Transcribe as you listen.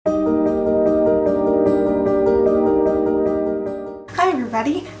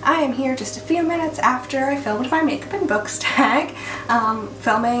I am here just a few minutes after I filmed my makeup and books tag,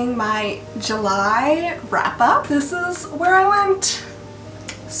 filming my July wrap-up. This is where I went.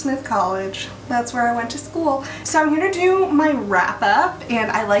 Smith College. That's where I went to school. So I'm here to do my wrap-up, and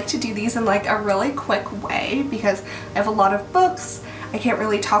I like to do these in like a really quick way because I have a lot of books. I can't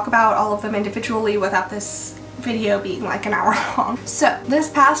really talk about all of them individually without this video being like an hour long. So this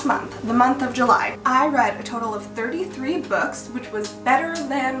past month, the month of July, I read a total of 33 books, which was better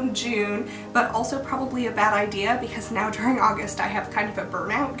than June, but also probably a bad idea because now during August I have kind of a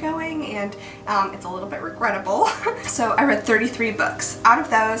burnout going, and it's a little bit regrettable. So I read 33 books. Out of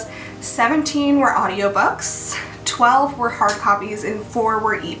those, 17 were audiobooks, 12 were hard copies, and 4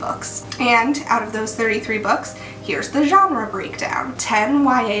 were ebooks. And out of those 33 books, here's the genre breakdown. 10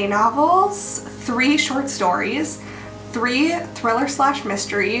 YA novels, 3 short stories, 3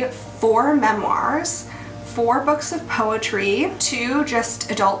 thriller/mystery, 4 memoirs, 4 books of poetry, 2 just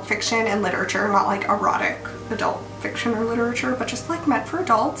adult fiction and literature, not like erotic adult fiction or literature, but just like meant for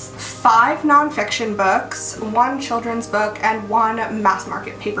adults, 5 nonfiction books, 1 children's book, and 1 mass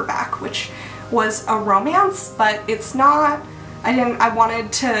market paperback, which was a romance, but it's not. I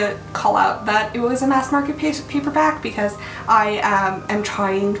wanted to call out that it was a mass market paperback because I am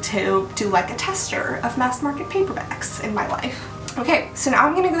trying to do like a tester of mass market paperbacks in my life. Okay, so now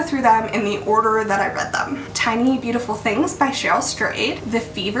I'm going to go through them in the order that I read them. Tiny Beautiful Things by Cheryl Strayed, The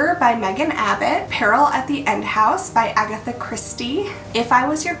Fever by Megan Abbott, Peril at the End House by Agatha Christie, If I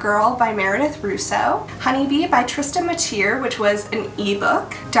Was Your Girl by Meredith Russo, Honeybee by Trista Mateer, which was an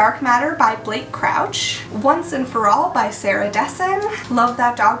ebook, Dark Matter by Blake Crouch, Once and For All by Sarah Dessen, Love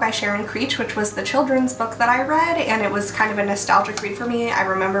That Dog by Sharon Creech, which was the children's book that I read, and it was kind of a nostalgic read for me. I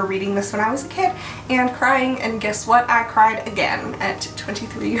remember reading this when I was a kid and crying, and guess what? I cried again at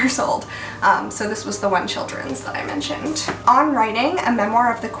 23 years old. So this was the one children's that I mentioned. On Writing, A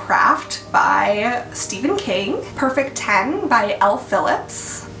Memoir of the Craft by Stephen King, Perfect 10 by Elle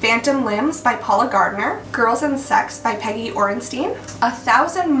Phillips, Phantom Limbs by Paula Gardner, Girls and Sex by Peggy Orenstein,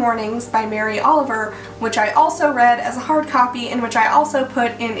 1,000 Mornings by Mary Oliver, which I also read as a hard copy and which I also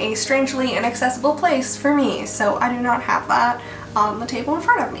put in a strangely inaccessible place for me, so I do not have that on the table in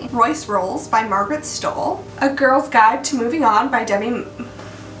front of me. Royce Rolls by Margaret Stoll, A Girl's Guide to Moving On by Debbie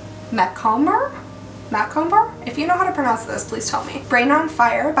Macomber? If you know how to pronounce this, please tell me. Brain on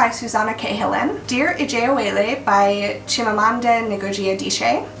Fire by Susanna Cahalan, Dear Ijewele by Chimamanda Ngozi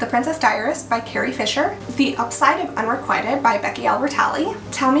Adichie, The Princess Diarist by Carrie Fisher, The Upside of Unrequited by Becky Albertalli,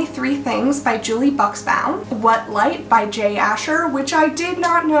 Tell Me 3 Things by Julie Buxbaum, What Light by Jay Asher, which I did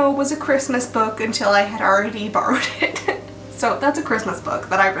not know was a Christmas book until I had already borrowed it. So that's a Christmas book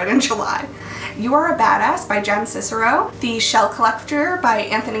that I read in July. You Are a Badass by Jen Cicero, The Shell Collector by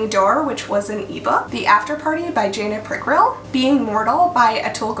Anthony Doerr, which was an ebook, The After Party by Jana Prickrill, Being Mortal by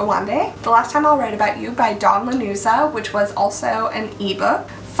Atul Gawande, The Last Time I'll Write About You by Dawn Lanuza, which was also an ebook,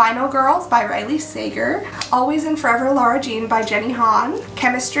 Final Girls by Riley Sager, Always and Forever Laura Jean by Jenny Han,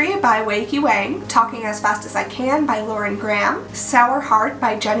 Chemistry by Wei Qi Wang, Talking as Fast as I Can by Lauren Graham, Sour Heart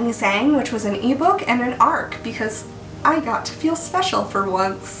by Jenny Zhang, which was an ebook and an ARC because I got to feel special for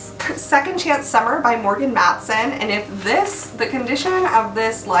once. Second Chance Summer by Morgan Matson, and if the condition of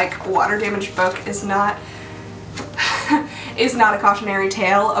this like water damaged book is not a cautionary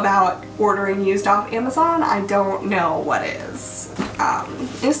tale about ordering used off Amazon, I don't know what is.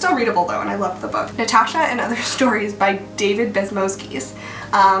 It's still readable though, and I loved the book. Natasha and Other Stories by David Bezmoskis,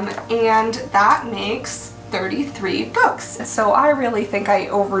 and that makes 33 books. So I really think I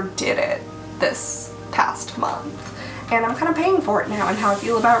overdid it this past month. And I'm kind of paying for it now and how I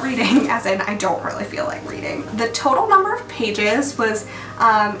feel about reading, as in I don't really feel like reading. The total number of pages was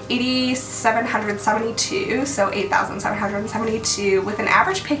 8,772, so 8,772, with an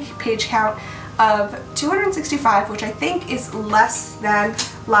average page count of 265, which I think is less than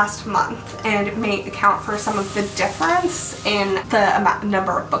last month, and it may account for some of the difference in the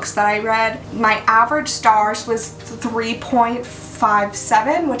number of books that I read. My average stars was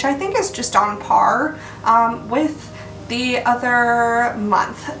 3.57, which I think is just on par with the other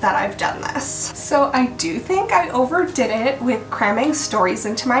month that I've done this. So I do think I overdid it with cramming stories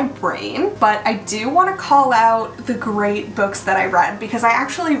into my brain, but I do want to call out the great books that I read because I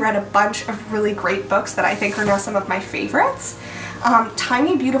actually read a bunch of really great books that I think are now some of my favorites.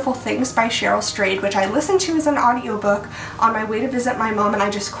 Tiny Beautiful Things by Cheryl Strayed, which I listened to as an audiobook on my way to visit my mom, and I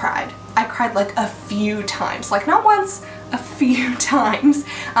just cried. I cried like a few times, like not once, a few times.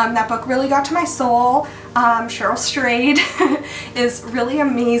 That book really got to my soul. Cheryl Strayed is really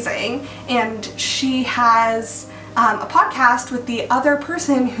amazing, and she has a podcast with the other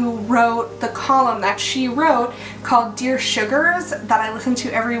person who wrote the column that she wrote called Dear Sugars that I listen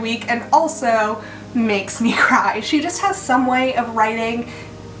to every week and also makes me cry. She just has some way of writing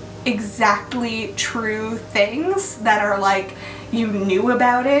exactly true things that are like, you knew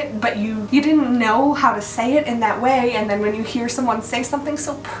about it, but you didn't know how to say it in that way, and then when you hear someone say something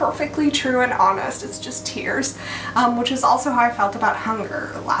so perfectly true and honest, it's just tears, which is also how I felt about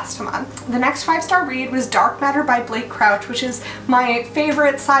Hunger last month. The next 5-star read was Dark Matter by Blake Crouch, which is my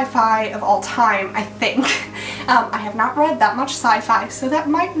favorite sci-fi of all time, I think. I have not read that much sci-fi, so that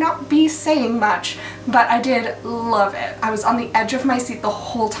might not be saying much, but I did love it. I was on the edge of my seat the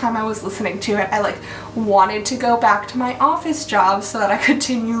whole time I was listening to it. I like wanted to go back to my office job so that I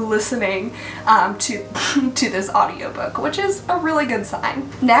continue listening to this audiobook, which is a really good sign.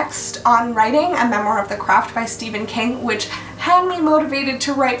 Next on writing, A Memoir of the Craft by Stephen King, which had me motivated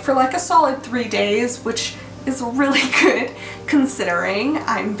to write for like a solid 3 days, which is really good considering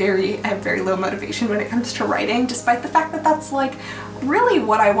I have very low motivation when it comes to writing, despite the fact that that's like really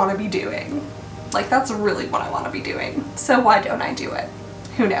what I want to be doing. Like, that's really what I want to be doing. So why don't I do it?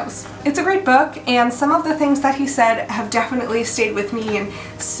 Who knows? It's a great book, and some of the things that he said have definitely stayed with me and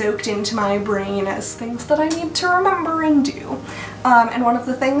soaked into my brain as things that I need to remember and do. And one of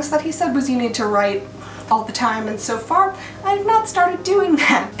the things that he said was you need to write all the time, and so far I've not started doing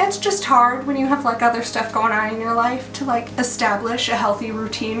that. It's just hard when you have like other stuff going on in your life to like establish a healthy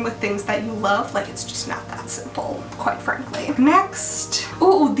routine with things that you love. Like, it's just not that simple, quite frankly. Next,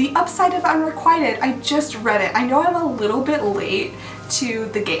 ooh, The Upside of Unrequited. I just read it. I know I'm a little bit late to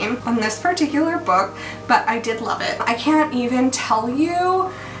the game on this particular book, but I did love it. I can't even tell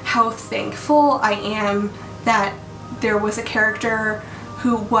you how thankful I am that there was a character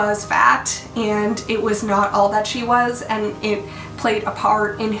who was fat and it was not all that she was, and it played a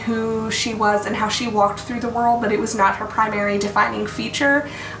part in who she was and how she walked through the world, but it was not her primary defining feature.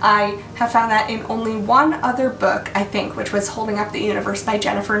 I have found that in only one other book, I think, which was Holding Up the Universe by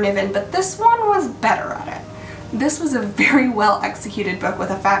Jennifer Niven, but this one was better at it. This was a very well executed book with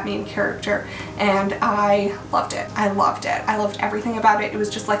a fat main character, and I loved it. I loved it. I loved everything about it. It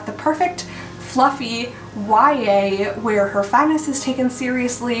was just like the perfect fluffy YA where her fatness is taken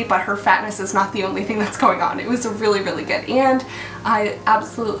seriously, but her fatness is not the only thing that's going on. It was really, really good, and I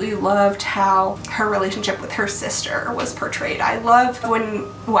absolutely loved how her relationship with her sister was portrayed. I love when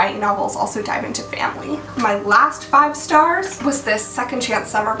YA novels also dive into family. My last 5 stars was this Second Chance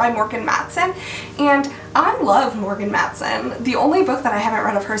Summer by Morgan Matson, and I love Morgan Matson. The only book that I haven't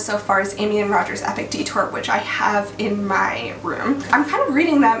read of hers so far is Amy and Roger's Epic Detour, which I have in my room. I'm kind of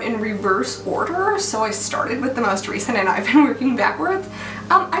reading them in reverse order, so I started with the most recent and I've been working backwards.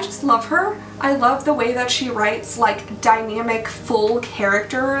 I just love her. I love the way that she writes like dynamic, full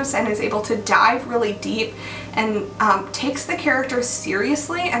characters and is able to dive really deep and takes the characters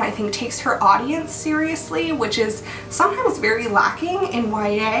seriously, and I think takes her audience seriously, which is sometimes very lacking in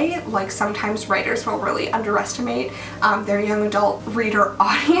YA. Like, sometimes writers will really underestimate their young adult reader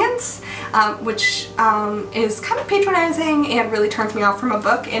audience, which is kind of patronizing and really turns me off from a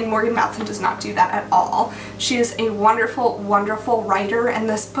book, and Morgan Matson does not do that at all. She is a wonderful, wonderful writer, and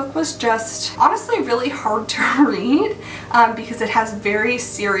this book was just honestly really hard to read because it has very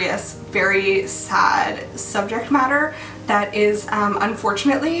serious, very sad subject matter that is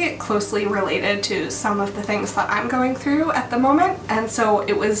unfortunately closely related to some of the things that I'm going through at the moment, and so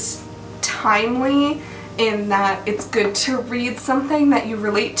it was timely in that it's good to read something that you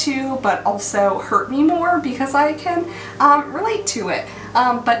relate to but also hurt me more because I can relate to it.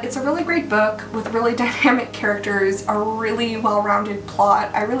 But it's a really great book with really dynamic characters, a really well-rounded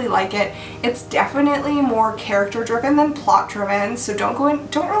plot. I really like it. It's definitely more character-driven than plot-driven, so don't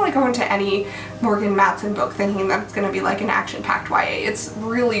really go into any Morgan Matson book thinking that it's going to be like an action-packed YA. It's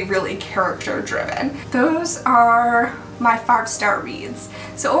really, really character-driven. Those are my 5-star reads.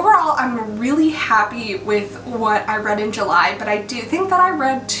 So overall, I'm really happy with what I read in July, but I do think that I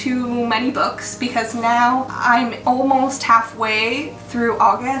read too many books because now I'm almost halfway through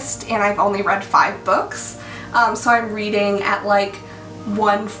August and I've only read 5 books. So I'm reading at like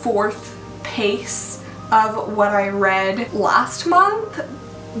 1/4 pace of what I read last month,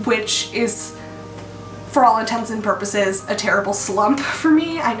 which is, for all intents and purposes, a terrible slump for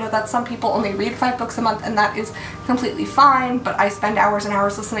me. I know that some people only read 5 books a month and that is completely fine, but I spend hours and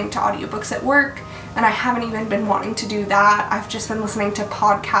hours listening to audiobooks at work and I haven't even been wanting to do that. I've just been listening to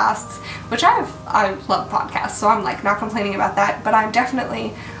podcasts, which I love podcasts, so I'm like not complaining about that, but I'm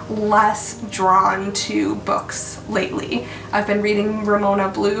definitely less drawn to books lately. I've been reading Ramona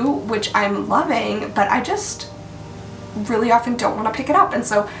Blue, which I'm loving, but really often don't want to pick it up, and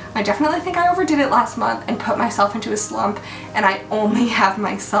so I definitely think I overdid it last month and put myself into a slump, and I only have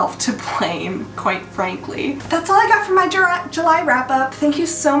myself to blame, quite frankly. That's all I got for my July wrap-up. Thank you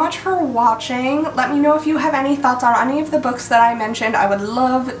so much for watching. Let me know if you have any thoughts on any of the books that I mentioned. I would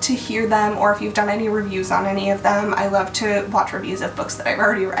love to hear them, or if you've done any reviews on any of them. I love to watch reviews of books that I've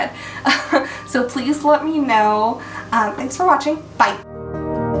already read. So please let me know. Thanks for watching. Bye!